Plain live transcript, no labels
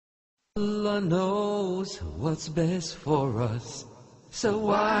Allah knows what's best for us, so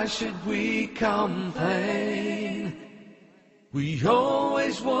why should we complain? We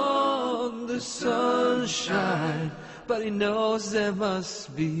always want the sunshine, but He knows there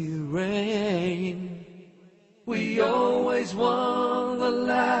must be rain. We always want the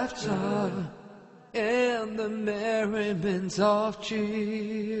laughter and the merriment of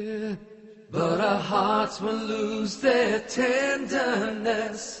cheer, but our hearts will lose their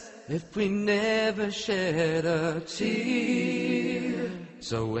tenderness if we never shed a tear.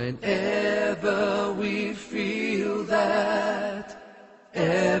 So whenever we feel that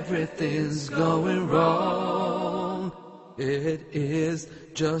everything's going wrong, it is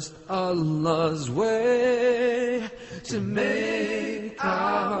just Allah's way to make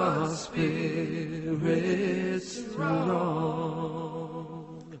our spirits strong.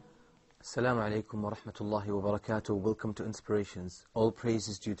 Assalamu alaikum wa rahmatullahi wa barakatuh. Welcome to Inspirations. All praise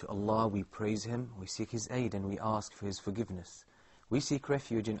is due to Allah. We praise Him, we seek His aid, and we ask for His forgiveness. We seek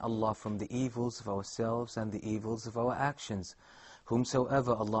refuge in Allah from the evils of ourselves and the evils of our actions.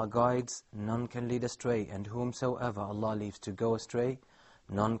 Whomsoever Allah guides, none can lead astray, and whomsoever Allah leaves to go astray,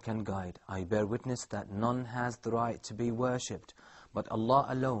 none can guide. I bear witness that none has the right to be worshipped but Allah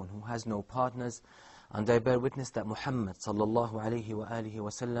alone, who has no partners, and I bear witness that Muhammad sallallahu alayhi wa alihi wa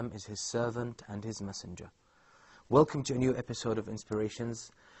sallam is His servant and His messenger. Welcome to a new episode of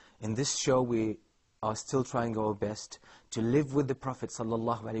Inspirations. In this show we are still trying our best to live with the Prophet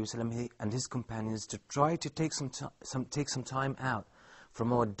sallallahu alayhi wa sallam and his companions, to try to take some time out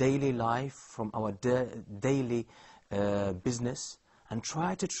from our daily life, from our daily business, and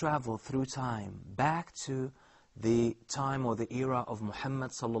try to travel through time back to the time or the era of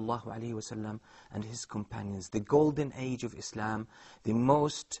Muhammad sallallahu alaihi wasallam and his companions, the golden age of Islam, the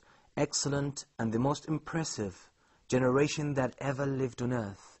most excellent and the most impressive generation that ever lived on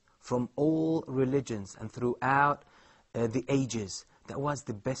earth, from all religions and throughout the ages. That was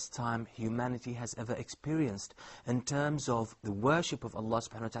the best time humanity has ever experienced in terms of the worship of Allah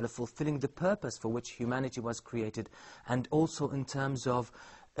subhanahu wa ta'ala, fulfilling the purpose for which humanity was created, and also in terms of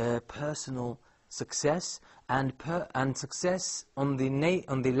personal success and success on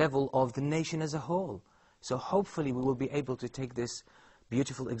the level of the nation as a whole. So hopefully we will be able to take this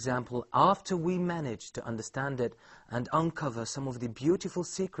beautiful example after we manage to understand it and uncover some of the beautiful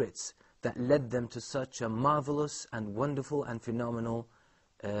secrets that led them to such a marvelous and wonderful and phenomenal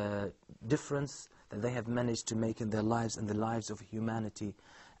difference that they have managed to make in their lives and the lives of humanity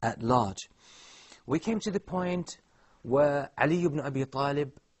at large. We came to the point where Ali ibn Abi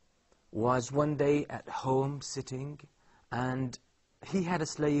Talib was one day at home sitting, and he had a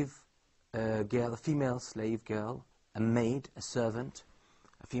slave girl, a female slave girl, a maid, a servant,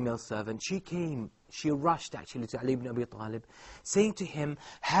 a female servant. She rushed actually to Ali ibn Abi Talib, saying to him,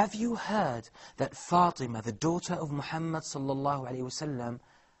 "Have you heard that Fatima, the daughter of Muhammad sallallahu alaihi wasallam,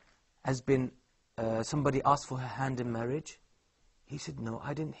 has been, somebody asked for her hand in marriage?" He said, "No,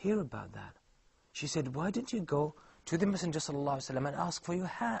 I didn't hear about that." She said, "Why didn't you go to the Messenger sallallahu alaihi wasallam and ask for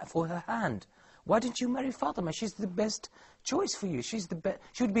her hand? Why didn't you marry Fatima? She's the best choice for you. She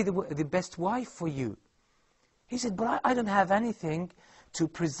would be the best wife for you." He said, "But I don't have anything to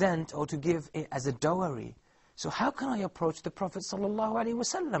present or to give as a dowry. So how can I approach the Prophet sallallahu alaihi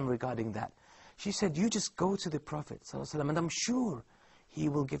wasallam regarding that?" She said, "You just go to the Prophet sallallahu alaihi wasallam, and I'm sure he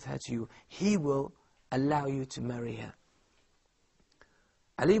will give her to you. He will allow you to marry her."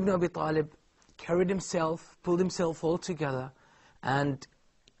 Ali ibn Abi Talib pulled himself all together, and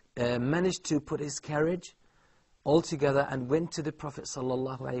managed to put his carriage all together and went to the Prophet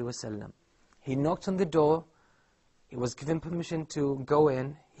sallallahu alaihi wasallam. He knocked on the door. He was given permission to go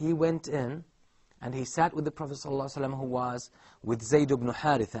in. He went in, and he sat with the Prophet sallallahu alaihi wasallam, who was with Zayd ibn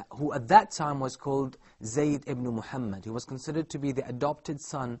Haritha, who at that time was called Zayd ibn Muhammad. He was considered to be the adopted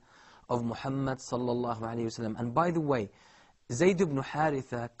son of Muhammad sallallahu alaihi wasallam. And by the way, Zayd ibn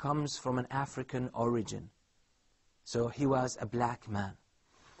Haritha comes from an African origin. So he was a black man.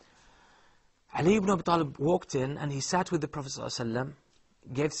 Ali ibn Abi Talib walked in, and he sat with the Prophet ﷺ,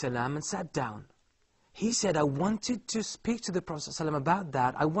 gave salam and sat down. He said, "I wanted to speak to the Prophet ﷺ about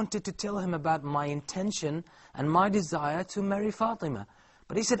that. I wanted to tell him about my intention and my desire to marry Fatima.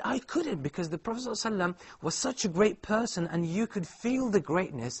 But he said, I couldn't, because the Prophet ﷺ was such a great person, and you could feel the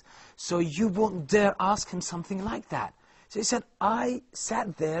greatness, so you won't dare ask him something like that." So he said, "I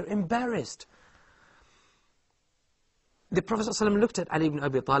sat there embarrassed." The Prophet ﷺ looked at Ali ibn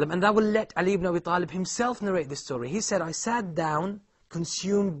Abi Talib, and I will let Ali ibn Abi Talib himself narrate this story. He said, "I sat down,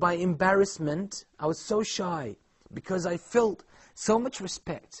 consumed by embarrassment. I was so shy, because I felt so much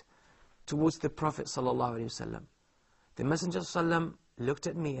respect towards the Prophet ﷺ. The Messenger ﷺ looked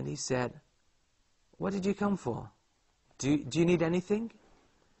at me and he said, "What did you come for? Do you need anything?"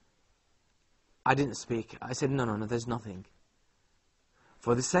 I didn't speak. I said, no, there's nothing.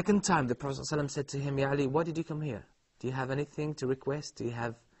 For the second time, the Prophet ﷺ said to him, "Ya Ali, why did you come here? Do you have anything to request? Do you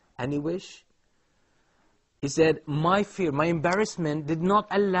have any wish?" He said, "My fear, my embarrassment did not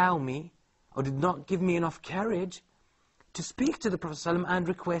allow me, or did not give me enough courage to speak to the Prophet ﷺ and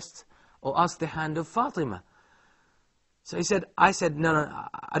request or ask the hand of Fatima." So he said, I said, no,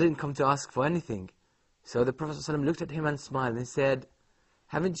 I didn't come to ask for anything. So the Prophet ﷺ looked at him and smiled and said,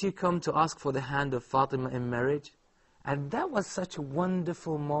 "Haven't you come to ask for the hand of Fatima in marriage?" And that was such a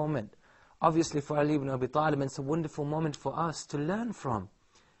wonderful moment. Obviously for Ali ibn Abi Talib, it's a wonderful moment for us to learn from.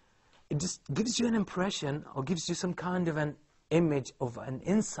 It just gives you an impression, or gives you some kind of an image of an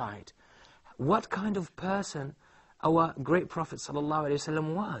insight. What kind of person our great Prophet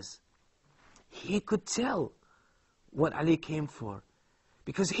ﷺ was. He could tell what Ali came for.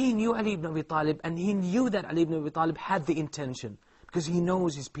 Because he knew Ali ibn Abi Talib, and he knew that Ali ibn Abi Talib had the intention. Because he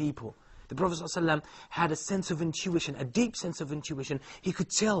knows his people. The Prophet ﷺ had a sense of intuition, a deep sense of intuition. He could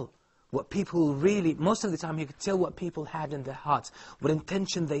tell what people really, most of the time he could tell what people had in their hearts, what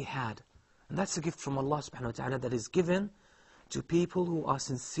intention they had. And that's a gift from Allah subhanahu wa ta'ala that is given to people who are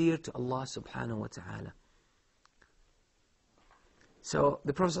sincere to Allah subhanahu wa ta'ala. So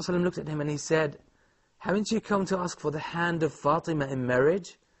the Prophet ﷺ looked at him and he said, "Haven't you come to ask for the hand of Fatima in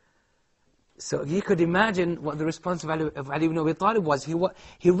marriage?" So you could imagine what the response of Ali ibn Abi Talib was.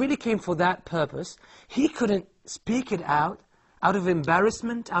 He really came for that purpose. He couldn't speak it out of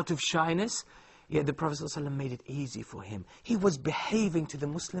embarrassment, out of shyness. Yet the Prophet ﷺ made it easy for him. He was behaving to the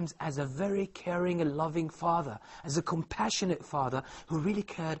Muslims as a very caring and loving father, as a compassionate father who really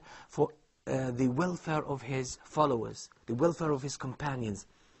cared for the welfare of his followers, the welfare of his companions.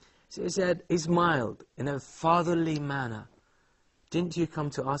 So he said, he smiled in a fatherly manner. "Didn't you come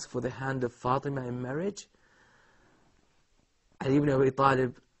to ask for the hand of Fatima in marriage?" Ali ibn Abi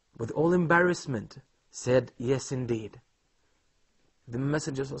Talib, with all embarrassment, said, "Yes, indeed." The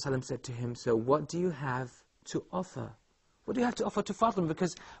Messenger ﷺ said to him, "So what do you have to offer? What do you have to offer to Fatima?"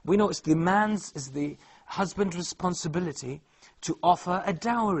 Because we know it's the husband's responsibility to offer a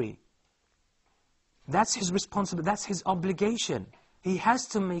dowry. That's his responsibility, that's his obligation. He has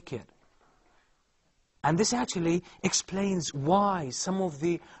to make it. And this actually explains why some of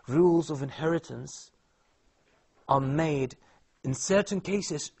the rules of inheritance are made in certain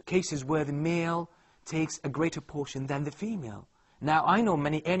cases where the male takes a greater portion than the female. Now, I know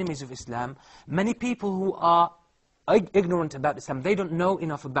many enemies of Islam, many people who are ignorant about Islam. They don't know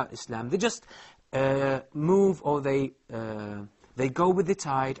enough about Islam. They just move, or they go with the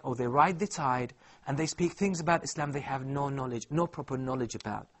tide, or they ride the tide, and they speak things about Islam they have no knowledge, no proper knowledge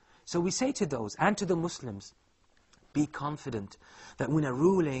about. So we say to those, and to the Muslims, be confident that when a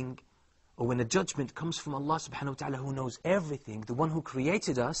ruling or when a judgment comes from Allah subhanahu wa ta'ala, who knows everything, the one who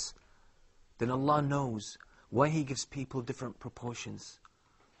created us, then Allah knows why He gives people different proportions.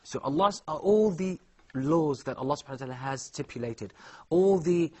 So all the laws that Allah subhanahu wa ta'ala has stipulated, all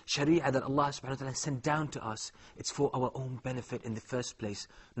the sharia that Allah subhanahu wa ta'ala has sent down to us, it's for our own benefit in the first place.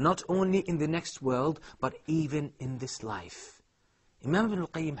 Not only in the next world, but even in this life. Imam Ibn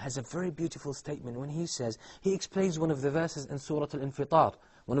al-Qayyim has a very beautiful statement when he says, he explains one of the verses in Surah Al-Infitar,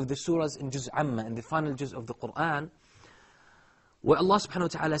 one of the surahs in Juz Amma, in the final juz of the Quran, where Allah subhanahu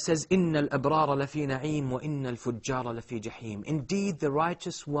wa ta'ala says, إِنَّ الْأَبْرَارَ لَفِي نَعِيمٍ وَإِنَّ الْفُجَّارَ لَفِي جَحِيمٍ. Indeed, the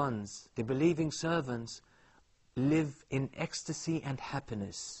righteous ones, the believing servants, live in ecstasy and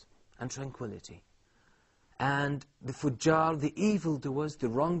happiness and tranquility. And the fujjar, the evildoers, the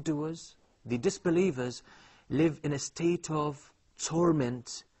wrongdoers, the disbelievers, live in a state of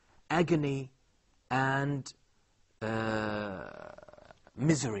torment, agony, and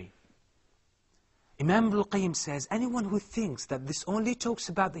misery. Imam Ibn al-Qayyim says, anyone who thinks that this only talks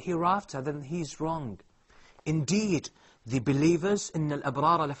about the hereafter, then he is wrong. Indeed, the believers, in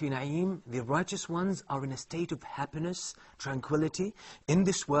al-abrara lafi na'im, the righteous ones are in a state of happiness, tranquility, in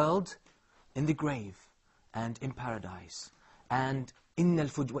this world, in the grave, and in paradise. And إِنَّ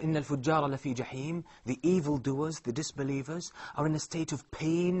الْفُجَّارَ لَفِي جَحِيمٍ, the evildoers, the disbelievers, are in a state of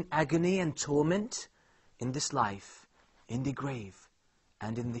pain, agony, and torment in this life, in the grave,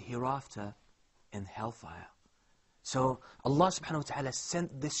 and in the hereafter, in hellfire. So Allah subhanahu wa ta'ala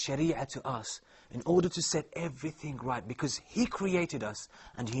sent this sharia to us in order to set everything right, because He created us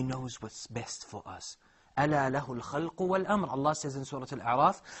and He knows what's best for us. أَلَا لَهُ الْخَلْقُ وَالْأَمْرُ. Allah says in Surah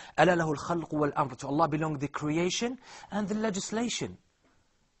Al-A'raf, أَلَا لَهُ الْخَلْقُ وَالْأَمْرُ. To Allah belong the creation and the legislation.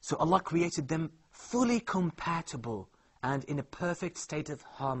 So Allah created them fully compatible and in a perfect state of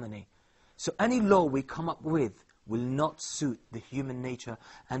harmony. So any law we come up with will not suit the human nature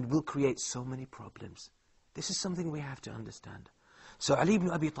and will create so many problems. This is something we have to understand. So Ali ibn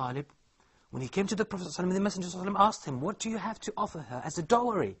Abi Talib, when he came to the Prophet ﷺ, the Messenger ﷺ asked him, what do you have to offer her as a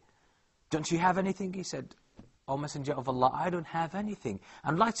dowry? Don't you have anything? He said, O Messenger of Allah, I don't have anything.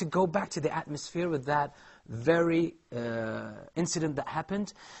 I'd like to go back to the atmosphere with that very incident that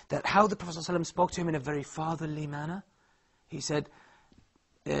happened, that how the Prophet ﷺ spoke to him in a very fatherly manner. He said,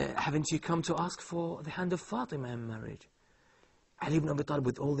 haven't you come to ask for the hand of Fatima in marriage? Ali ibn Abi Talib,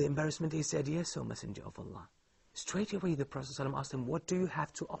 with all the embarrassment, he said, yes, O Messenger of Allah. Straight away the Prophet ﷺ asked him, what do you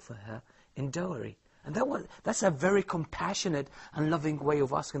have to offer her in dowry? And that's a very compassionate and loving way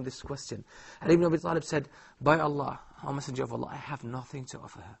of asking this question. Ali ibn Abi Talib said, by Allah, O Messenger of Allah, I have nothing to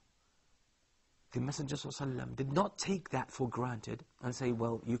offer her. The Messenger ﷺ did not take that for granted and say,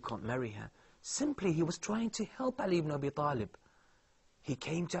 well, you can't marry her. Simply, he was trying to help Ali ibn Abi Talib. He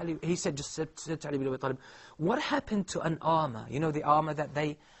came to Ali, he said to Ali ibn Abi Talib, what happened to an armor? You know the armor that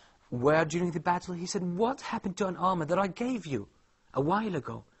they wear during the battle? He said, what happened to an armor that I gave you a while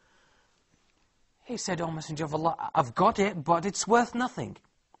ago? He said, O Messenger of Allah, I've got it, but it's worth nothing.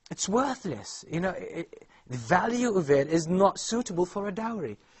 It's worthless. You know, the value of it is not suitable for a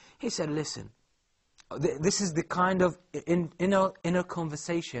dowry. He said, listen, this is the kind of inner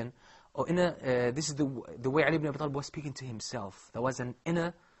conversation, or this is the way Ali ibn Abi Talib was speaking to himself. There was an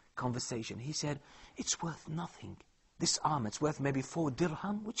inner conversation. He said, it's worth nothing. This armor, it's worth maybe 4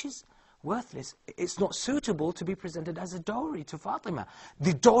 dirham, which is worthless. It's not suitable to be presented as a dowry to Fatima,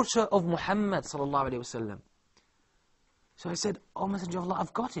 the daughter of Muhammad sallallahu alaihi wasallam. So I said, O Messenger of Allah,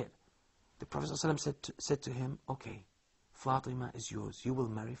 I've got it. The Prophet sallallahu alaihi wasallam said to him, okay, Fatima is yours. You will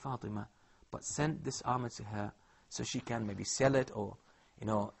marry Fatima, but send this armor to her so she can maybe sell it or, you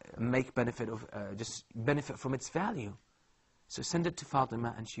know, make benefit of, just benefit from its value. So send it to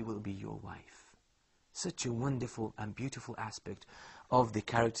Fatima and she will be your wife. Such a wonderful and beautiful aspect of the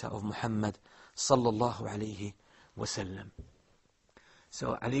character of Muhammad sallallahu alayhi wasallam.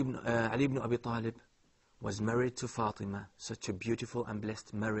 So Ali ibn Abi Talib was married to Fatima, such a beautiful and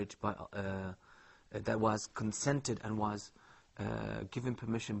blessed marriage that was consented and was given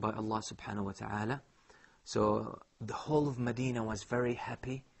permission by Allah subhanahu wa ta'ala. So the whole of Medina was very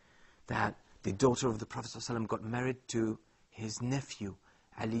happy that the daughter of the Prophet ﷺ got married to his nephew,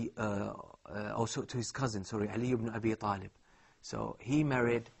 Ali, also to his cousin, Ali ibn Abi Talib. So he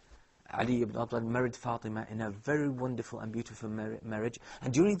married, Ali ibn Abi Talib married Fatima in a very wonderful and beautiful marriage.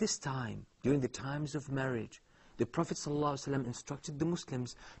 And during this time, during the times of marriage, the Prophet ﷺ instructed the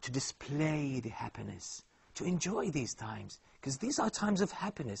Muslims to display the happiness, to enjoy these times, because these are times of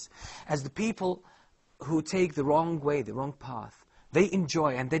happiness. As the people who take the wrong way, the wrong path, they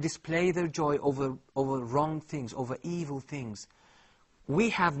enjoy and they display their joy over wrong things, over evil things. We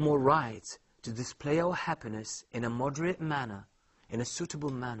have more right to display our happiness in a moderate manner, in a suitable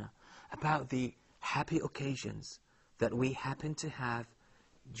manner, about the happy occasions that we happen to have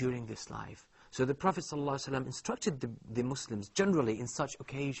during this life. So the Prophet ﷺ instructed the Muslims generally in such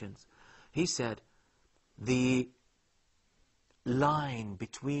occasions. He said, the line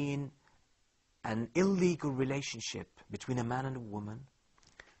between an illegal relationship between a man and a woman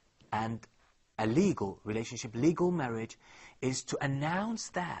and a legal relationship, legal marriage, is to announce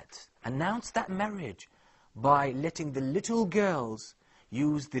that marriage by letting the little girls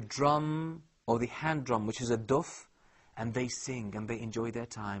use the drum or the hand drum, which is a duf, and they sing and they enjoy their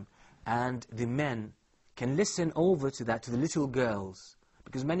time. And the men can listen over to that, to the little girls.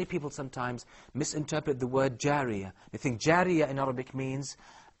 Because many people sometimes misinterpret the word jariya. They think jariya in Arabic means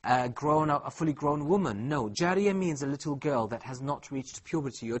a fully grown woman. No, jariya means a little girl that has not reached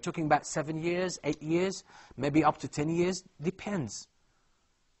puberty. You're talking about 7 years, 8 years, maybe up to 10 years, depends.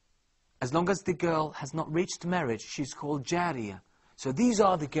 As long as the girl has not reached marriage, she's called jariya. So these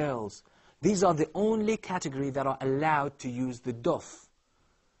are the girls. These are the only category that are allowed to use the duf.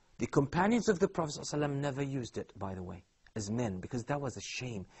 The companions of the Prophet ﷺ never used it, by the way, as men, because that was a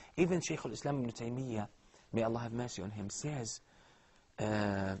shame. Even Sheikh Mutassim Hamidi Biography, may Allah have mercy on him, says,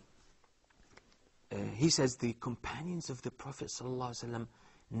 he says the companions of the Prophet ﷺ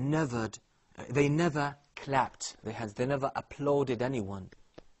they never clapped their hands, they never applauded anyone,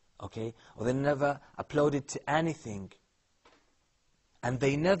 okay, or they never applauded to anything, and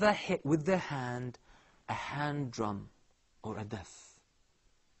they never hit with their hand a hand drum or a daf.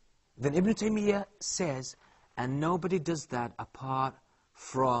 Then Ibn Taymiyyah says, and nobody does that apart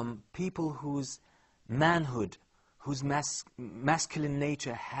from people whose manhood, whose masculine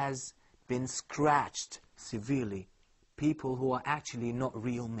nature has been scratched severely. People who are actually not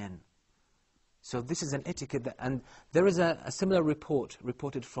real men. So this is an etiquette, and there is a similar report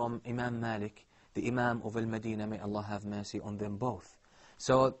reported from Imam Malik, the Imam of Al-Madinah, may Allah have mercy on them both.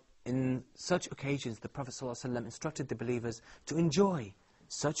 So in such occasions, the Prophet ﷺ instructed the believers to enjoy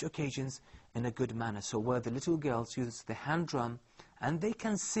such occasions in a good manner. So where the little girls use the hand drum, and they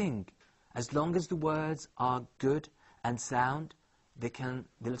can sing, as long as the words are good and sound, the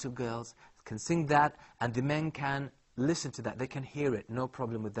little girls can sing that, and the men can listen to that, they can hear it, no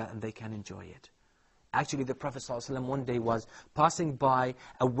problem with that, and they can enjoy it. Actually, the Prophet ﷺ one day was passing by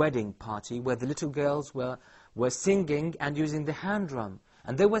a wedding party where the little girls were singing and using the hand drum.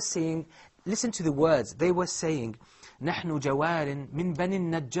 And they were saying, listen to the words, they were saying, نَحْنُ جَوَارٍ مِنْ بَنِ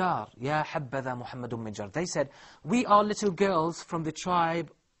النَّجَّارِ يَا حَبَّذَا مُحَمَّدٌ مِنْجَارٍ. They said, we are little girls from the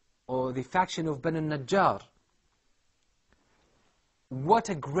tribe or the faction of Banu Najjar. What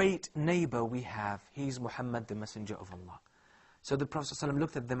a great neighbor we have. He is Muhammad, the messenger of Allah. So the Prophet ﷺ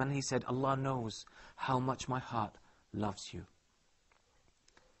looked at them and he said, Allah knows how much my heart loves you.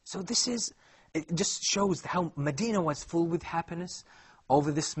 So it just shows how Medina was full with happiness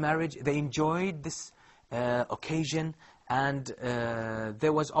over this marriage. They enjoyed this occasion, and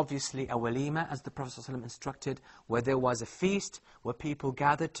there was obviously a walima, as the Prophet ﷺ instructed, where there was a feast, where people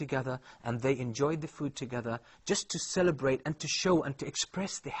gathered together and they enjoyed the food together, just to celebrate and to show and to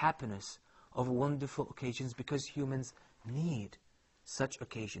express the happiness of wonderful occasions, because humans need such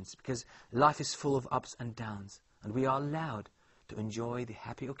occasions, because life is full of ups and downs, and we are allowed to enjoy the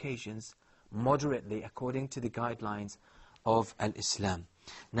happy occasions moderately according to the guidelines of Al-Islam.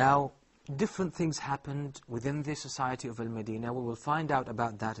 Now, different things happened within the society of Al-Madinah. We will find out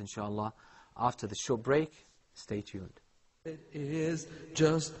about that, inshallah, after the short break. Stay tuned. It is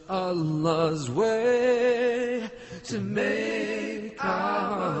just Allah's way to make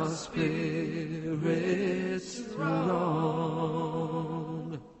our spirits strong.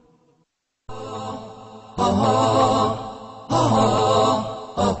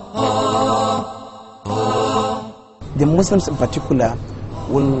 The Muslims in particular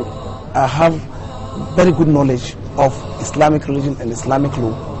will have very good knowledge of Islamic religion and Islamic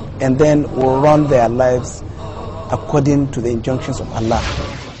law, and then will run their lives according to the injunctions of Allah.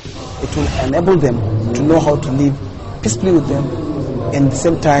 It will enable them to know how to live peacefully with them, and at the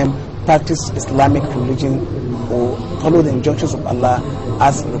same time practice Islamic religion or follow the injunctions of Allah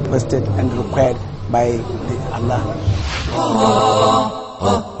as requested and required by Allah.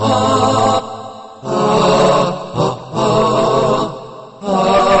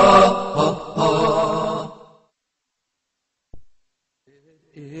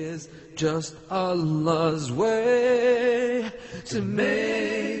 Just Allah's way to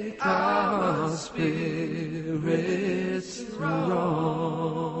make our spirits strong.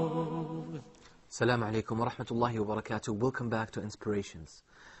 Assalamu alaikum wa rahmatullahi wa barakatuh. Welcome back to Inspirations.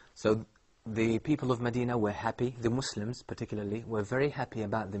 So the people of Medina were happy, the Muslims particularly, were very happy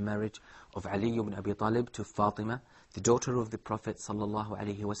about the marriage of Ali ibn Abi Talib to Fatima, the daughter of the Prophet sallallahu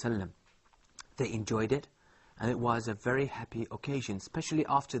alaihi wasallam. They enjoyed it. And it was a very happy occasion, especially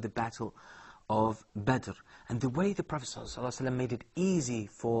after the battle of Badr. And the way the Prophet ﷺ made it easy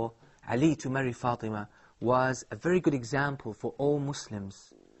for Ali to marry Fatima was a very good example for all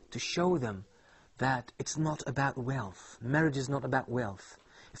Muslims, to show them that it's not about wealth. Marriage is not about wealth.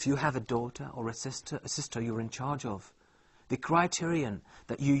 If you have a daughter or a sister you're in charge of, the criterion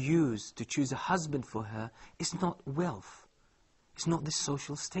that you use to choose a husband for her is not wealth. It's not the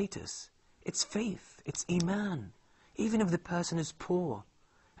social status. It's faith, it's iman. Even if the person is poor,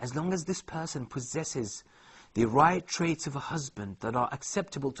 as long as this person possesses the right traits of a husband that are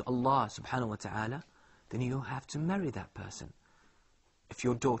acceptable to Allah subhanahu wa ta'ala, then you have to marry that person, if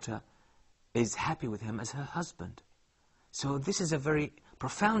your daughter is happy with him as her husband. So this is a very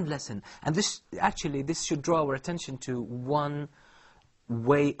profound lesson, and this should draw our attention to one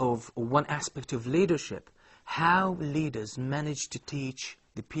aspect of leadership, how leaders manage to teach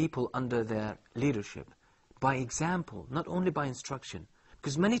the people under their leadership, by example, not only by instruction.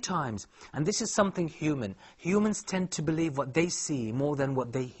 Because many times, and this is something humans tend to believe what they see more than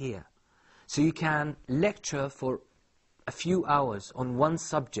what they hear. So you can lecture for a few hours on one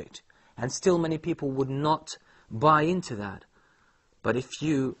subject, and still many people would not buy into that. But if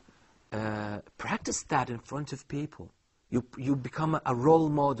you practice that in front of people, you become a role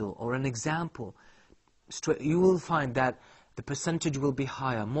model or an example, you will find that the percentage will be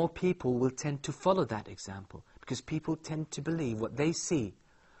higher. More people will tend to follow that example, because people tend to believe what they see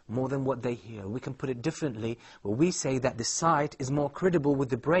more than what they hear. We can put it differently, where we say that the sight is more credible with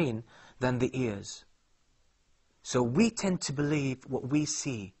the brain than the ears. So we tend to believe what we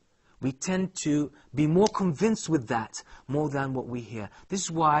see. We tend to be more convinced with that more than what we hear. This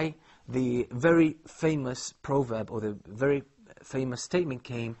is why the very famous proverb, or the very famous statement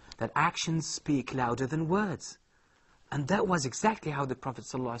came that actions speak louder than words. And that was exactly how the Prophet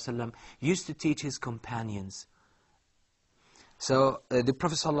ﷺ used to teach his companions. So the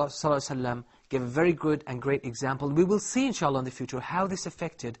Prophet ﷺ gave a very good and great example. We will see inshallah in the future how this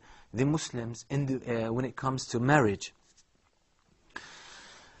affected the Muslims when it comes to marriage.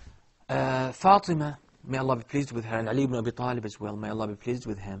 Fatima, may Allah be pleased with her, and Ali ibn Abi Talib as well, may Allah be pleased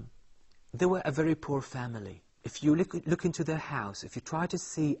with him. They were a very poor family. If you look into their house, if you try to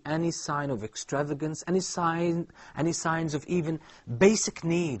see any sign of extravagance, any signs of even basic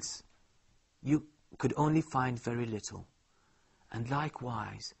needs, you could only find very little. And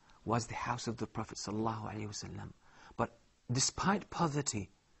likewise was the house of the Prophet ﷺ. But despite poverty,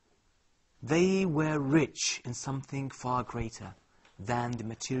 they were rich in something far greater than the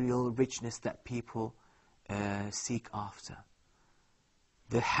material richness that people seek after.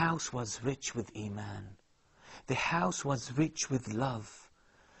 The house was rich with Iman. The house was rich with love.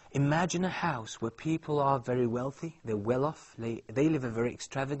 Imagine a house where people are very wealthy, they're well off, they live a very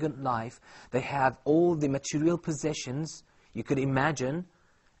extravagant life, they have all the material possessions you could imagine,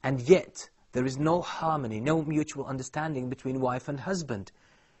 and yet there is no harmony, no mutual understanding between wife and husband.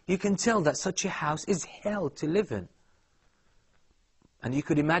 You can tell that such a house is hell to live in. And you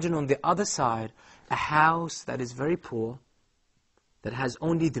could imagine on the other side a house that is very poor, that has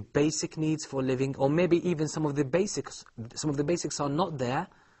only the basic needs for living, or maybe even some of the basics are not there,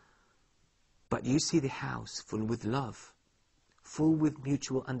 but you see the house full with love, full with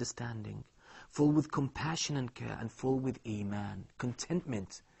mutual understanding, full with compassion and care, and full with Iman,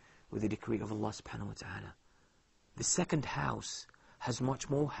 contentment with the decree of Allah subhanahu wa ta'ala. The second house has much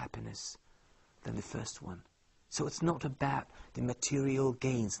more happiness than the first one. So it's not about the material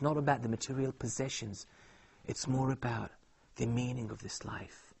gains, not about the material possessions. It's more about the meaning of this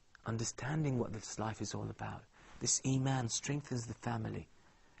life, understanding what this life is all about. This Iman strengthens the family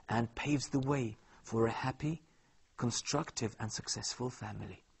and paves the way for a happy, constructive and successful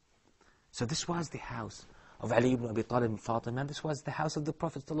family. So this was the house of Ali ibn Abi Talib and Fatima, and this was the house of the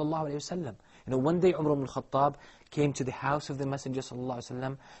Prophet ﷺ. One day Umar ibn al-Khattab came to the house of the Messenger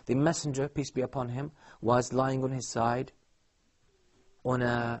ﷺ. The Messenger, peace be upon him, was lying on his side on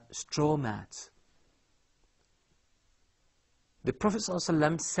a straw mat. The Prophet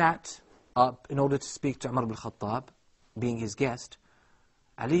ﷺ sat up in order to speak to Umar ibn al-Khattab, being his guest.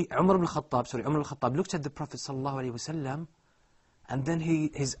 Umar ibn al-Khattab looked at the Prophet ﷺ, and then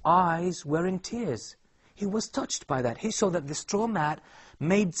his eyes were in tears. He was touched by that. He saw that the straw mat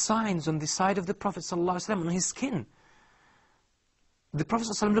made signs on the side of the Prophet ﷺ, on his skin. The Prophet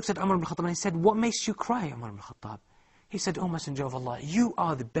ﷺ looked at Umar ibn al-Khattab and he said, "What makes you cry, Umar ibn al-Khattab?" He said, "O Messenger of Allah, you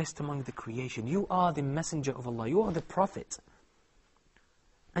are the best among the creation. You are the Messenger of Allah. You are the Prophet.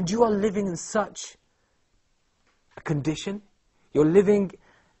 And you are living in such a condition. You're living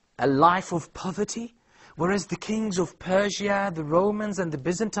a life of poverty. Whereas the kings of Persia, the Romans and the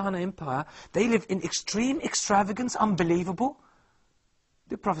Byzantine Empire, they live in extreme extravagance, unbelievable."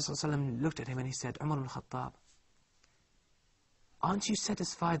 The Prophet ﷺ looked at him and he said, "Umar ibn al-Khattab, aren't you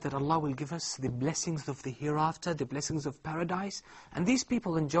satisfied that Allah will give us the blessings of the hereafter, the blessings of paradise? And these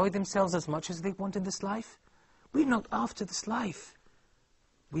people enjoy themselves as much as they want in this life. We're not after this life.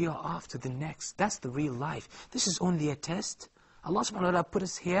 We are after the next. That's the real life. This is only a test. Allah subhanahu wa ta'ala put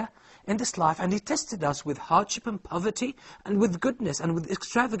us here in this life and He tested us with hardship and poverty and with goodness and with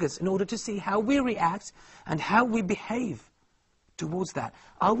extravagance in order to see how we react and how we behave towards that.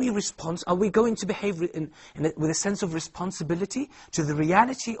 Are we going to behave with a sense of responsibility to the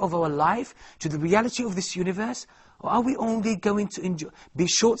reality of our life, to the reality of this universe? Or are we only going to be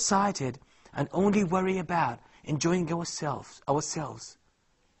short-sighted and only worry about enjoying ourselves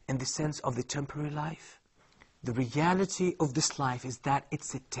in the sense of the temporary life? The reality of this life is that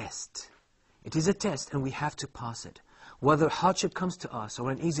it's a test. It is a test and we have to pass it. Whether hardship comes to us or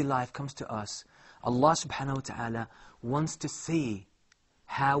an easy life comes to us, Allah subhanahu wa ta'ala wants to see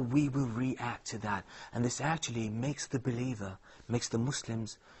how we will react to that. And this actually makes the believer, makes the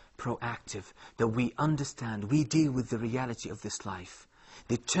Muslims proactive. That we understand, we deal with the reality of this life.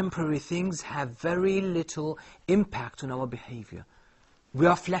 The temporary things have very little impact on our behavior. We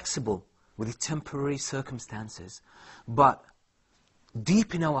are flexible with the temporary circumstances. But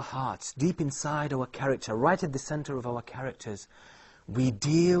deep in our hearts, deep inside our character, right at the center of our characters, we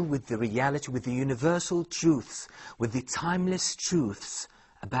deal with the reality, with the universal truths, with the timeless truths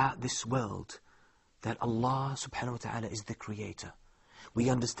about this world, that Allah subhanahu wa ta'ala is the creator. We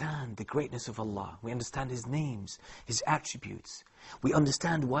understand the greatness of Allah. We understand His names, His attributes. We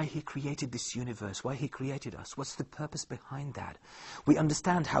understand why He created this universe, why He created us. What's the purpose behind that? We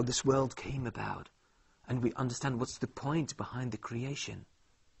understand how this world came about. and we understand what's the point behind the creation.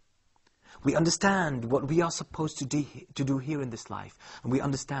 We understand what we are supposed to do here in this life, and we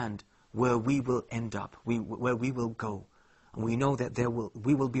understand where we will end up, where we will go. And we know that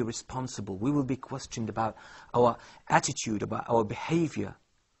we will be responsible, we will be questioned about our attitude, about our behavior,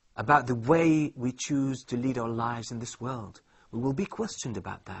 about the way we choose to lead our lives in this world. We will be questioned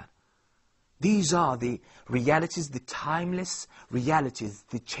about that. These are the realities, the timeless realities,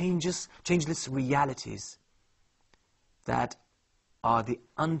 the changeless realities that are the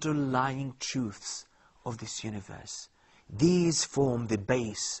underlying truths of this universe. These form the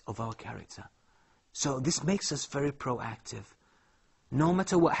base of our character. So this makes us very proactive. No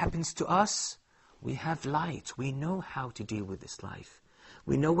matter what happens to us, we have light. We know how to deal with this life.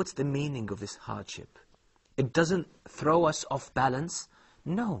 We know what's the meaning of this hardship. It doesn't throw us off balance.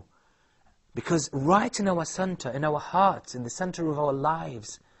 No. Because right in our center, in our hearts, in the center of our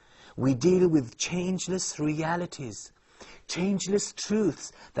lives, we deal with changeless realities, changeless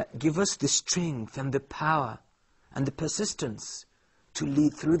truths that give us the strength and the power and the persistence to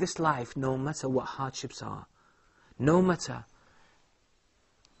lead through this life no matter what hardships are, no matter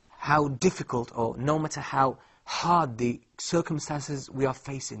how difficult or no matter how hard the circumstances we are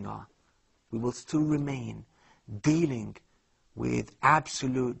facing are. We will still remain dealing with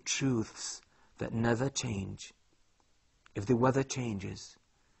absolute truths that never change. If the weather changes,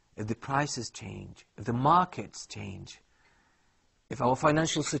 if the prices change, if the markets change, if our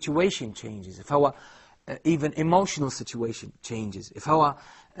financial situation changes, if our even emotional situation changes, if our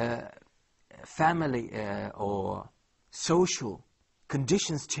family or social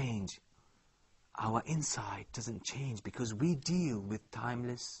conditions change, our inside doesn't change because we deal with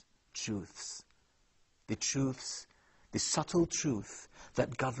timeless truths. The truths, the subtle truth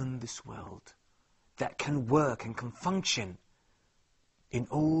that govern this world, that can work and can function in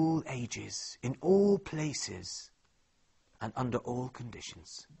all ages, in all places, and under all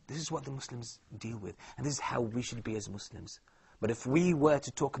conditions. This is what the Muslims deal with, and this is how we should be as Muslims. But if we were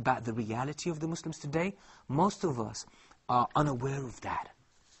to talk about the reality of the Muslims today, most of us are unaware of that.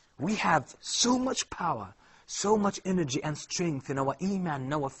 We have so much power, so much energy and strength in our iman,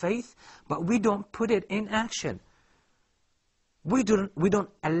 in our faith, but we don't put it in action. We don't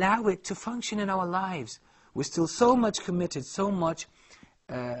allow it to function in our lives. We're still so much committed, so much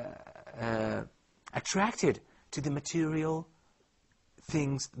attracted to the material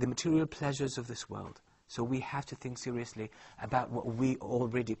things, the material pleasures of this world. So we have to think seriously about what we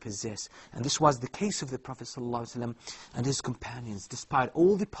already possess. And this was the case of the Prophet ﷺ and his companions. Despite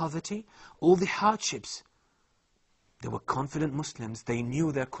all the poverty, all the hardships, they were confident Muslims. They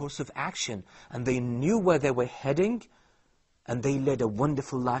knew their course of action, and they knew where they were heading, and they led a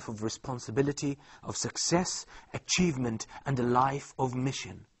wonderful life of responsibility, of success, achievement, and a life of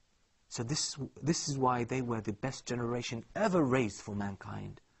mission. So this is why they were the best generation ever raised for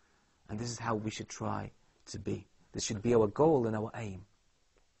mankind. And this is how we should try to be. This should be our goal and our aim.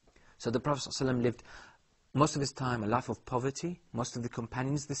 So the Prophet ﷺ lived most of his time a life of poverty. Most of the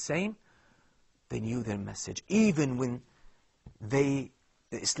companions the same. They knew their message. Even when the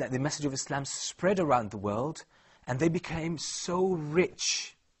message of Islam spread around the world, and they became so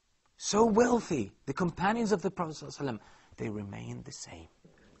rich, so wealthy, the companions of the Prophet ﷺ, they remained the same.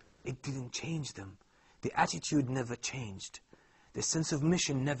 It didn't change them. The attitude never changed. The sense of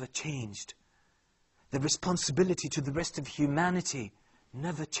mission never changed. The responsibility to the rest of humanity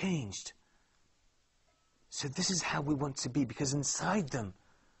never changed. So this is how we want to be, because inside them,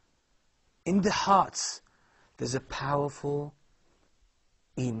 in the hearts, there's a powerful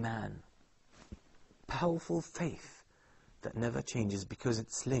iman, powerful faith that never changes, because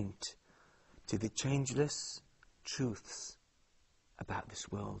it's linked to the changeless truths about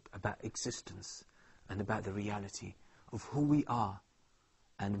this world, about existence, and about the reality of who we are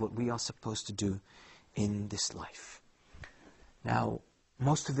and what we are supposed to do in this life. Now,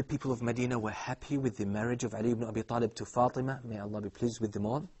 most of the people of Medina were happy with the marriage of Ali ibn Abi Talib to Fatima, may Allah be pleased with them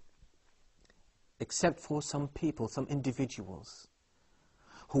all, except for some people, some individuals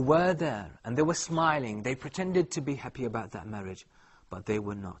who were there and they were smiling. They pretended to be happy about that marriage, but they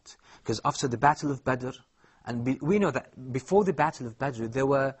were not. Because after the Battle of Badr, and we know that before the Battle of Badr, there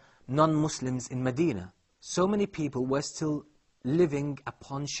were non-Muslims in Medina. So many people were still living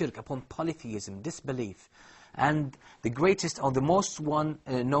upon shirk, upon polytheism, disbelief. And the greatest, or the most known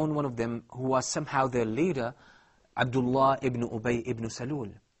one of them, who was somehow their leader, Abdullah ibn Ubay ibn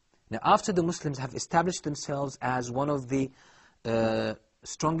Salul. Now, after the Muslims have established themselves as one of the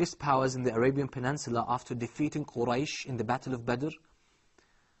strongest powers in the Arabian Peninsula after defeating Quraysh in the Battle of Badr,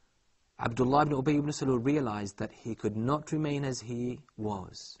 Abdullah ibn Ubay ibn Salul realized that he could not remain as he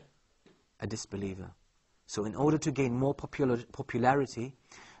was, a disbeliever. So in order to gain more popularity,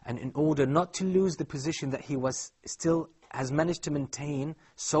 and in order not to lose the position that he was still has managed to maintain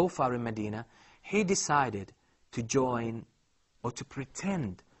so far in Medina, he decided to join, or to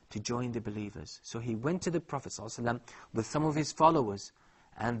pretend to join the believers. So he went to the Prophet ﷺ with some of his followers,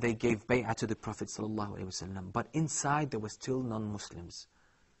 and they gave bay'ah to the Prophet ﷺ. But inside there were still non-Muslims.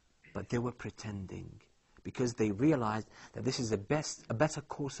 But they were pretending, because they realized that this is a better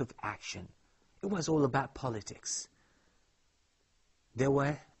course of action. It was all about politics. There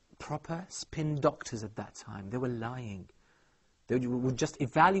were proper spin doctors at that time. They were lying. They would just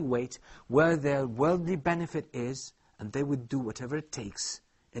evaluate where their worldly benefit is, and they would do whatever it takes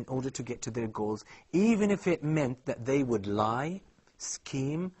in order to get to their goals, even if it meant that they would lie,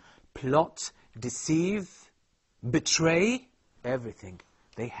 scheme, plot, deceive, betray, everything.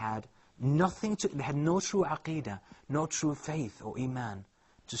 They had nothing to, they had no true aqeedah, no true faith or iman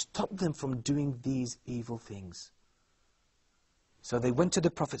to stop them from doing these evil things. So they went to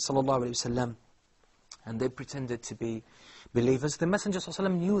the Prophet ﷺ and they pretended to be believers. The Messenger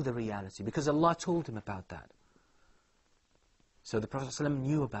ﷺ knew the reality because Allah told him about that. So the Prophet ﷺ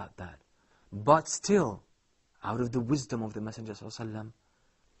knew about that. But still, out of the wisdom of the Messenger ﷺ,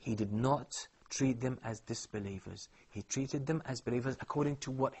 he did not treat them as disbelievers. He treated them as believers according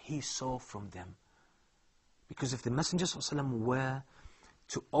to what he saw from them. Because if the Messenger ﷺ were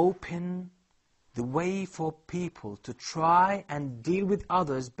to open the way for people to try and deal with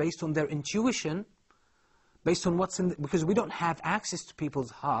others based on their intuition, based on what's in because we don't have access to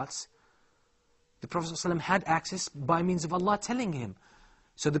people's hearts. The Prophet ﷺ had access by means of Allah telling him.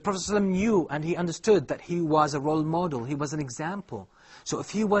 So the Prophet ﷺ knew and he understood that he was a role model, he was an example. So if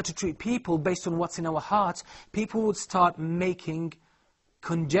he were to treat people based on what's in our hearts, people would start making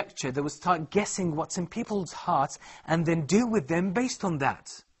conjecture, they would start guessing what's in people's hearts and then deal with them based on that.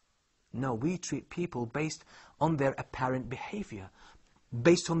 No, we treat people based on their apparent behavior,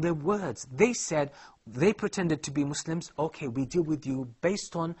 based on their words. They said, they pretended to be Muslims, okay, we deal with you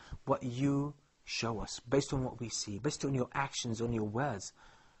based on what you show us, based on what we see, based on your actions, on your words.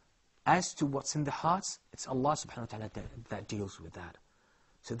 As to what's in the hearts, it's Allah subhanahu wa ta'ala that deals with that.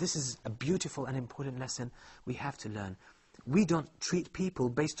 So this is a beautiful and important lesson we have to learn. We don't treat people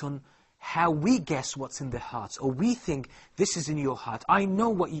based on how we guess what's in their hearts, or we think this is in your heart. I know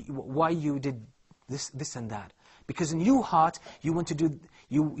why you did this and that. Because in your heart, you wanted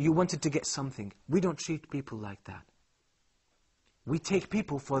to get something. We don't treat people like that. We take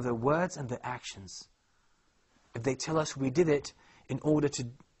people for their words and their actions. If they tell us we did it in order to,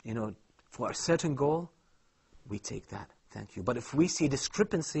 for a certain goal, we take that. Thank you. But if we see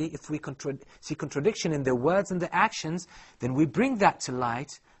discrepancy, if we see contradiction in their words and their actions, then we bring that to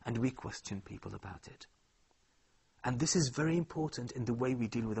light and we question people about it. And this is very important in the way we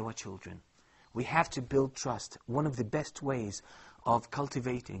deal with our children. We have to build trust. One of the best ways of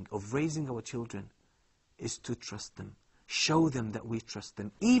cultivating, of raising our children, is to trust them. Show them that we trust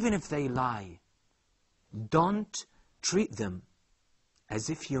them. Even if they lie, don't treat them as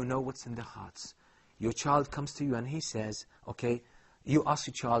if you know what's in their hearts. Your child comes to you and he says, okay, you ask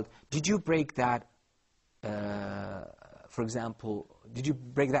your child, did you break that, for example, did you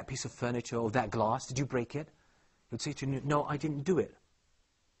break that piece of furniture or that glass? Did you break it? You'd say to you, no, I didn't do it.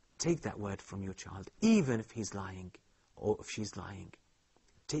 Take that word from your child, even if he's lying or if she's lying.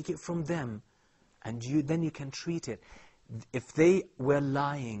 Take it from them, and then you can treat it. If they were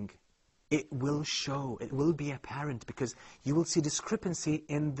lying, it will show, it will be apparent, because you will see discrepancy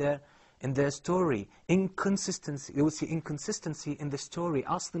in their story, inconsistency. You will see inconsistency in the story.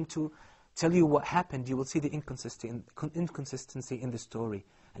 Ask them to tell you what happened. You will see the inconsistency in the story,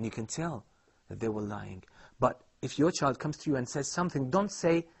 and you can tell that they were lying. But if your child comes to you and says something, don't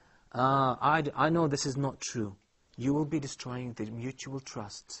say, I know this is not true. You will be destroying the mutual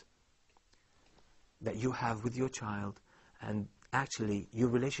trust that you have with your child, and actually your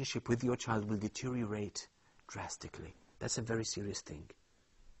relationship with your child will deteriorate drastically. That's a very serious thing.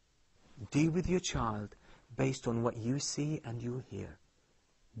 Deal with your child based on what you see and you hear.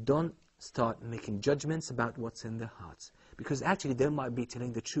 Don't start making judgments about what's in their hearts, because actually they might be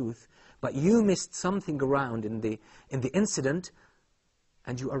telling the truth, but you missed something around in the incident,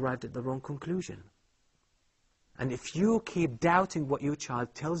 and you arrived at the wrong conclusion. And if you keep doubting what your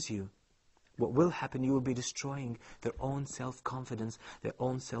child tells you, what will happen, you will be destroying their own self-confidence, their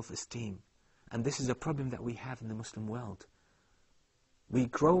own self-esteem. And this is a problem that we have in the Muslim world. We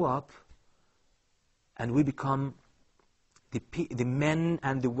grow up and we become the men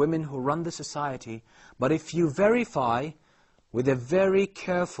and the women who run the society. But if you verify with a very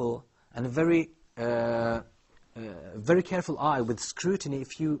careful and very careful eye, with scrutiny,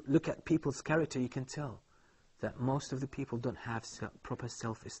 if you look at people's character, you can tell that most of the people don't have proper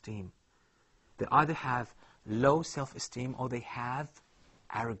self-esteem. They either have low self-esteem or they have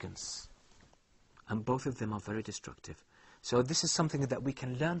arrogance. And both of them are very destructive. So this is something that we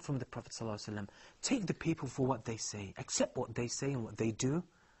can learn from the Prophet ﷺ. Take the people for what they say, accept what they say and what they do,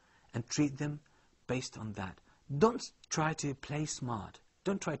 and treat them based on that. Don't try to play smart.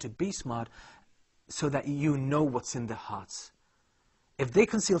 Don't try to be smart so that you know what's in their hearts. If they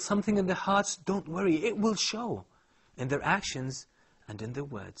conceal something in their hearts, don't worry, it will show in their actions and in their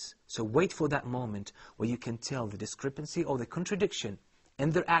words. So wait for that moment where you can tell the discrepancy or the contradiction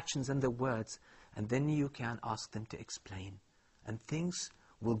in their actions and their words, and then you can ask them to explain. And things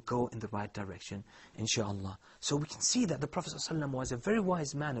will go in the right direction, inshallah. So we can see that the Prophet ﷺ was a very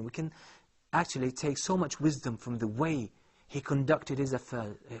wise man, and we can actually take so much wisdom from the way he conducted his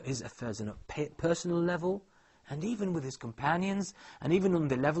affairs on a personal level, and even with his companions, and even on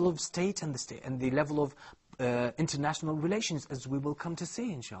the level of state and the level of international relations, as we will come to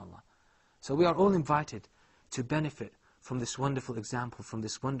see, inshallah. So we are all invited to benefit from this wonderful example, from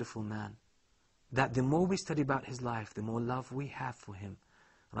this wonderful man. That the more we study about his life, the more love we have for him.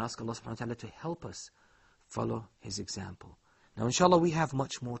 And I ask Allah subhanahu wa ta'ala to help us follow his example. Now inshallah we have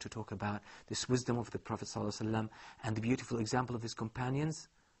much more to talk about, this wisdom of the Prophet ﷺ and the beautiful example of his companions.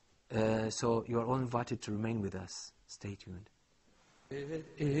 So you are all invited to remain with us. Stay tuned. It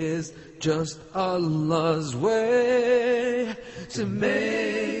is just Allah's way to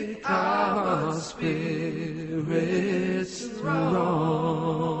make our spirits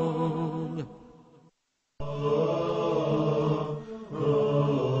strong.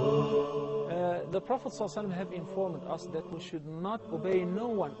 The Prophet ﷺ have informed us that we should not obey no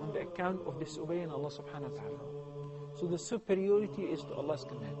one on the account of disobeying Allah subhanahu wa ta'ala. So the superiority is to Allah's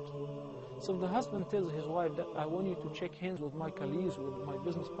command. So if the husband tells his wife that I want you to shake hands with my colleagues, with my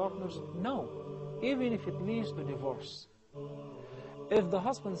business partners, no, even if it leads to divorce. If the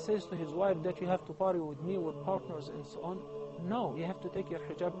husband says to his wife that you have to party with me, with partners and so on, no, you have to take your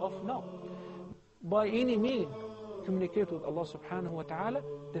hijab off, no. By any means, communicate with Allah subhanahu wa ta'ala.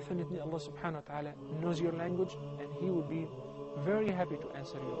 Definitely Allah subhanahu wa ta'ala knows your language, and He will be very happy to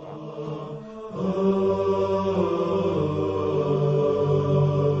answer your dua.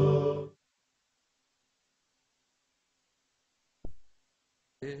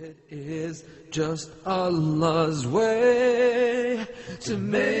 It is just Allah's way to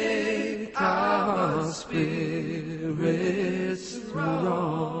make our spirits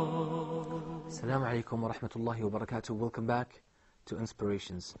strong. Assalamu alaikum wa rahmatullahi wa barakatuh. Welcome back to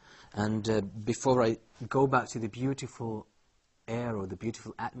Inspirations. And before I go back to the beautiful air or the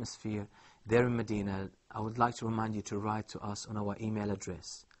beautiful atmosphere there in Medina, I would like to remind you to write to us on our email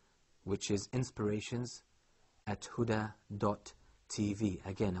address, which is inspirations@huda.tv.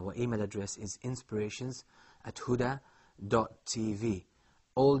 Again, our email address is inspirations@huda.tv.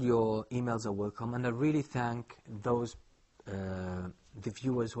 All your emails are welcome, and I really thank those the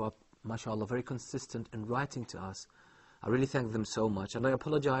viewers who are, mashallah, very consistent in writing to us. I really thank them so much, and I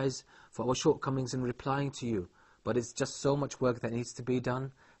apologize for our shortcomings in replying to you, but it's just so much work that needs to be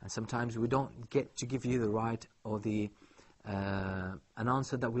done, and sometimes we don't get to give you the right or the an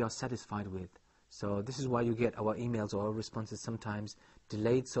answer that we are satisfied with. So this is why you get our emails or our responses sometimes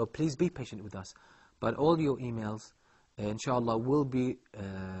delayed, so please be patient with us. But all your emails, inshallah, will be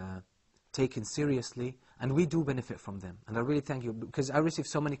taken seriously, and we do benefit from them. And I really thank you, because I receive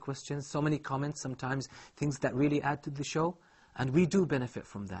so many questions, so many comments, sometimes things that really add to the show, and we do benefit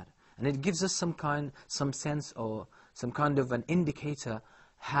from that. And it gives us some sense or some kind of an indicator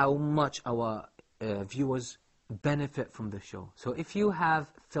how much our viewers benefit from the show. So if you have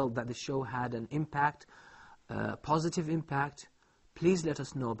felt that the show had an impact, positive impact, please let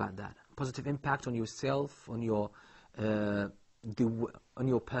us know about that. Positive impact on yourself, on your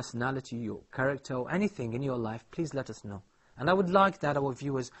personality, your character, or anything in your life, please let us know. And I would like that our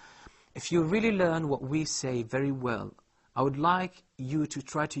viewers, if you really learn what we say very well, I would like you to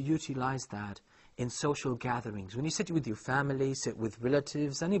try to utilize that in social gatherings. When you sit with your family, sit with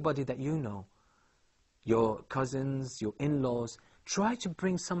relatives, anybody that you know, your cousins, your in-laws, try to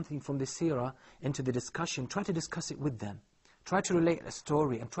bring something from the seerah into the discussion. Try to discuss it with them. Try to relate a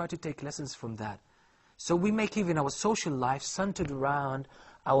story and try to take lessons from that. So we make even our social life centered around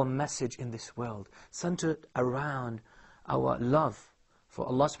our message in this world, centered around our love for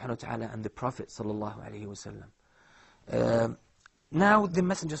Allah subhanahu wa ta'ala and the Prophet sallallahu alaihi wasallam. Now the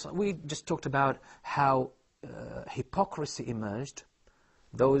messengers, we just talked about how hypocrisy emerged.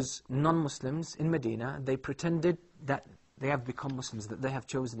 Those non-Muslims in Medina, they pretended that they have become Muslims, that they have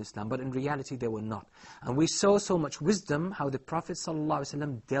chosen Islam, but in reality they were not. And we saw so much wisdom how the Prophet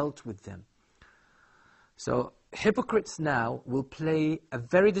ﷺ dealt with them. So hypocrites now will play a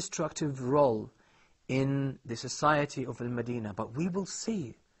very destructive role in the society of Al-Madinah. But we will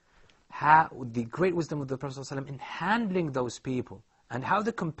see how the great wisdom of the Prophet ﷺ in handling those people, and how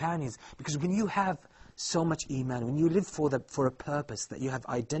the companions, because when you have so much iman, when you live for a purpose that you have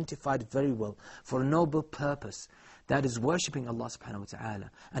identified very well, for a noble purpose, that is worshipping Allah subhanahu wa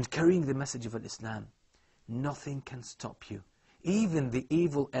ta'ala and carrying the message of Islam, nothing can stop you. Even the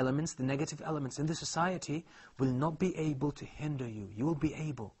evil elements, the negative elements in the society will not be able to hinder you. You will be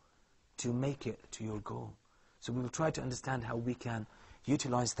able to make it to your goal. So we will try to understand how we can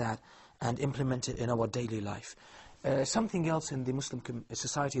utilize that and implement it in our daily life. Something else in the Muslim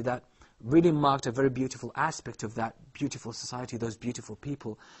society that really marked a very beautiful aspect of that beautiful society, those beautiful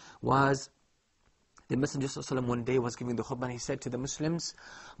people, was the Messenger ﷺ one day was giving the khutbah and he said to the Muslims,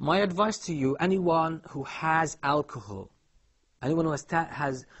 my advice to you, anyone who has alcohol, anyone who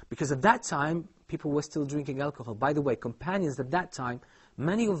has, because at that time, people were still drinking alcohol. By the way, companions at that time,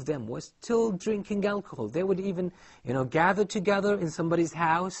 many of them were still drinking alcohol. They would even, gather together in somebody's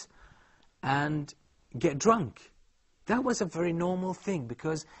house and get drunk. That was a very normal thing,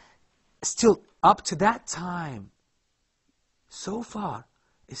 because still up to that time, so far,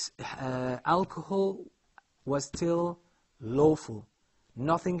 alcohol was still lawful.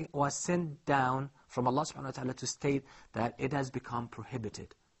 Nothing was sent down from Allah subhanahu wa ta'ala to state that it has become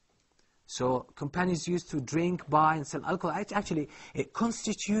prohibited. So companions used to drink, buy and sell alcohol. Actually, it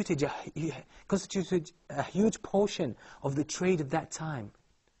constituted a huge portion of the trade at that time.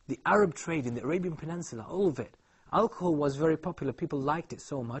 The Arab trade in the Arabian Peninsula, all of it. Alcohol was very popular. People liked it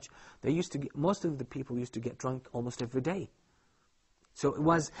so much. Most of the people used to get drunk almost every day. So it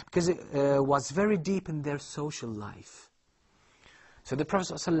was, because it was very deep in their social life. So the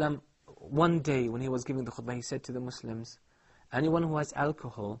Prophet ﷺ, one day when he was giving the khutbah, he said to the Muslims, anyone who has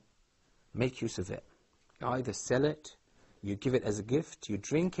alcohol, make use of it. You either sell it, you give it as a gift, you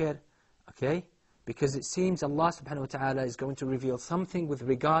drink it, okay? Because it seems Allah subhanahu wa ta'ala is going to reveal something with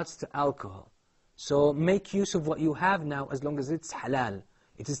regards to alcohol. So make use of what you have now, as long as it's halal.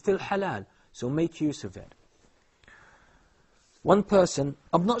 It is still halal, so make use of it. One person,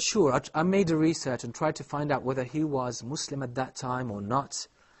 I'm not sure, I made a research and tried to find out whether he was Muslim at that time or not,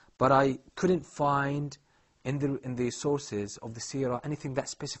 but I couldn't find in the sources of the seerah anything that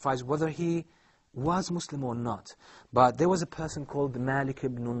specifies whether he was Muslim or not. But there was a person called Malik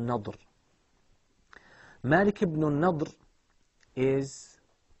ibn al-Nadr. Malik ibn al-Nadr is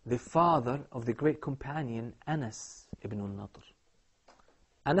the father of the great companion Anas ibn al-Nadr.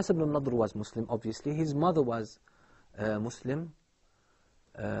 Anas ibn al-Nadr was Muslim, obviously. His mother was Muslim,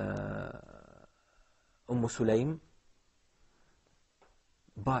 Sulaym.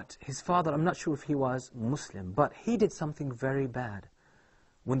 But his father, I'm not sure if he was Muslim, but he did something very bad.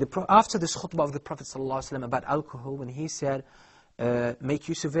 After this khutbah of the Prophet ﷺ about alcohol, when he said, make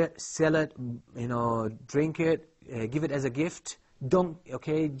use of it, sell it, drink it, give it as a gift,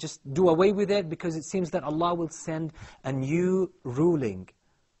 just do away with it, because it seems that Allah will send a new ruling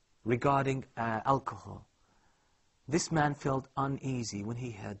regarding alcohol. This man felt uneasy when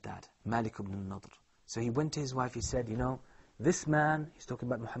he heard that, Malik ibn al-Nadr. So he went to his wife, he said, this man, he's talking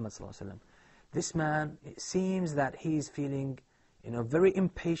about Muhammad ﷺ, this man, it seems that he's feeling, very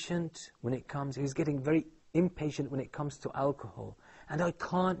impatient when it comes, he's getting very impatient when it comes to alcohol, and I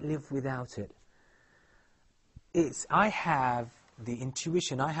can't live without it. I have the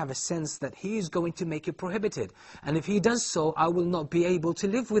intuition, I have a sense that he is going to make it prohibited, and if he does so, I will not be able to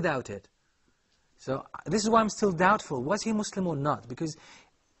live without it. So this is why I'm still doubtful, was he Muslim or not? Because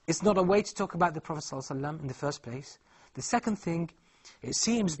it's not a way to talk about the Prophet ﷺ in the first place. The second thing, it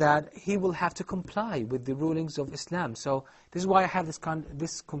seems that he will have to comply with the rulings of Islam. So this is why I have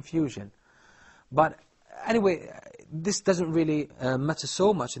this confusion. But anyway, this doesn't really matter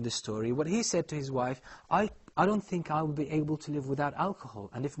so much in this story. What he said to his wife, I don't think I will be able to live without alcohol.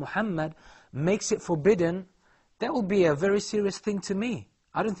 And if Muhammad makes it forbidden, that will be a very serious thing to me.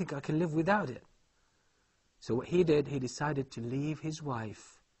 I don't think I can live without it. So what he did, he decided to leave his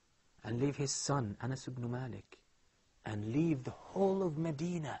wife and leave his son, Anas ibn Malik, and leave the whole of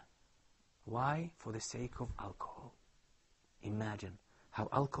Medina. Why? For the sake of alcohol. Imagine how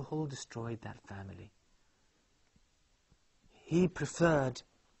alcohol destroyed that family. He preferred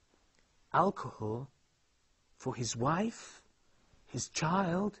alcohol for his wife, his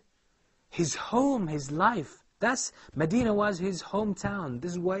child, his home, his life. Medina was his hometown.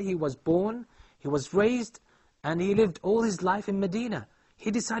 This is where he was born, he was raised, and he lived all his life in Medina.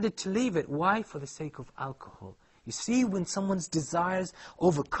 He decided to leave it. Why? For the sake of alcohol. You see, when someone's desires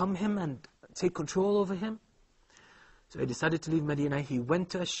overcome him and take control over him. So he decided to leave Medina. He went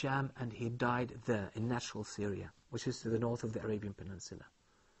to Sham and he died there in natural Syria, which is to the north of the Arabian Peninsula.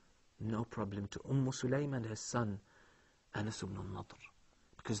 No problem to Sulaym and her son Anas ibn al-Nadr,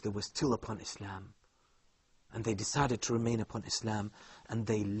 because they were still upon Islam. And they decided to remain upon Islam, and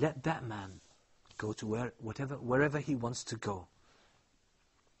they let that man go to wherever he wants to go.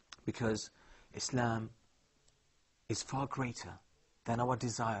 Because Islam is far greater than our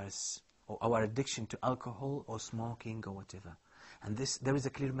desires or our addiction to alcohol or smoking or whatever. And there is a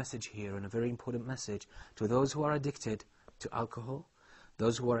clear message here, and a very important message to those who are addicted to alcohol,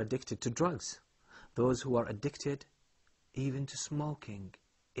 those who are addicted to drugs, those who are addicted even to smoking.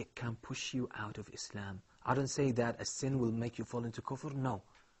 It can push you out of Islam. I don't say that a sin will make you fall into kufr. No.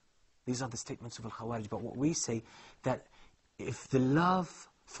 These are the statements of Al-Khawarij. But what we say, that if the love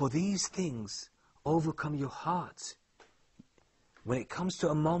for these things overcome your heart, when it comes to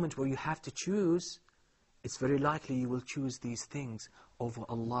a moment where you have to choose, it's very likely you will choose these things over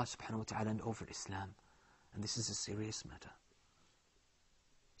Allah subhanahu wa ta'ala and over Islam. And this is a serious matter.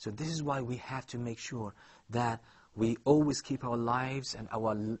 So this is why we have to make sure that we always keep our lives and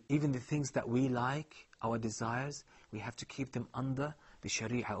even the things that we like, our desires, we have to keep them under the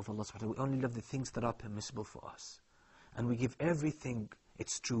Sharia of Allah subhanahu wa ta'ala. We only love the things that are permissible for us. And we give everything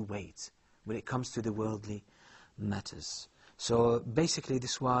its true weight when it comes to the worldly matters. So basically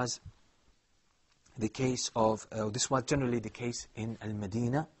this was the case of, this was generally the case in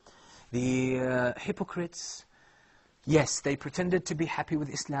Al-Madinah. The hypocrites, yes, they pretended to be happy with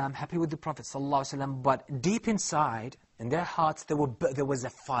Islam, happy with the Prophet ﷺ, but deep inside, in their hearts, there was a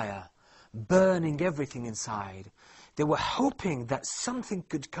fire, burning everything inside. They were hoping that something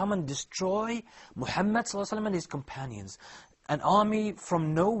could come and destroy Muhammad ﷺ and his companions. An army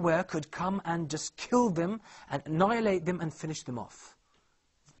from nowhere could come and just kill them and annihilate them and finish them off.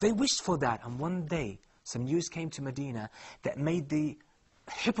 They wished for that, and one day some news came to Medina that made the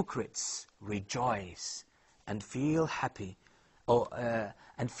hypocrites rejoice and feel happy,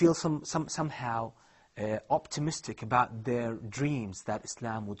 and feel somehow optimistic about their dreams that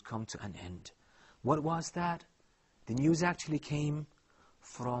Islam would come to an end. What was that? The news actually came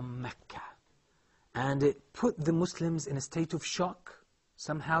from Mecca. And it put the Muslims in a state of shock.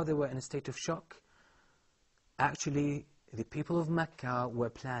 Somehow they were in a state of shock. Actually, the people of Mecca were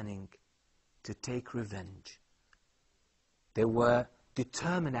planning to take revenge. They were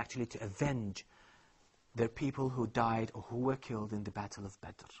determined actually to avenge their people who died or who were killed in the Battle of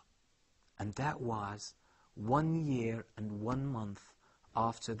Badr. And that was 1 year and 1 month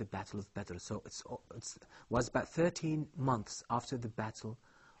after the Battle of Badr. So it was about 13 months after the Battle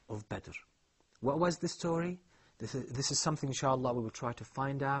of Badr. What was the story? This is something, inshallah, we will try to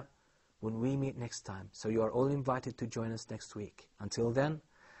find out when we meet next time. So you are all invited to join us next week. Until then,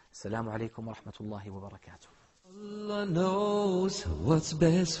 Assalamu alaikum wa rahmatullahi wa barakatuh. Allah knows what's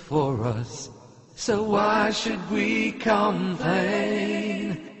best for us, so why should we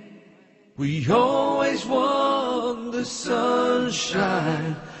complain? We always want the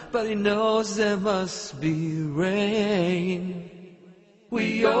sunshine, but He knows there must be rain.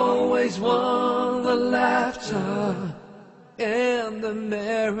 We always want the laughter and the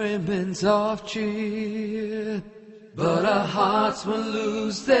merriment of cheer, but our hearts will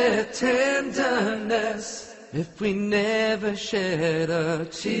lose their tenderness if we never shed a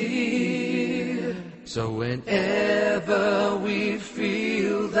tear. So whenever we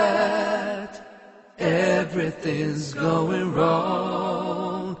feel that everything's going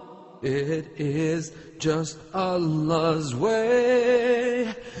wrong, it is just Allah's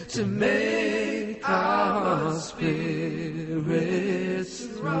way to make our spirits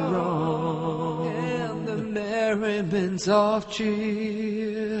strong and the merriment of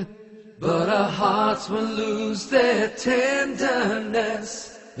cheer. But our hearts will lose their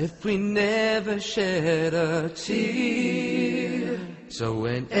tenderness if we never shed a tear. So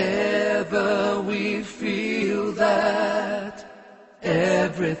whenever we feel that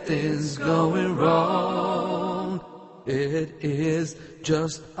everything's going wrong, it is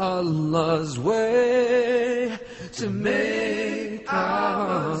just Allah's way to make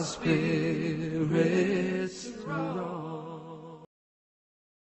our spirits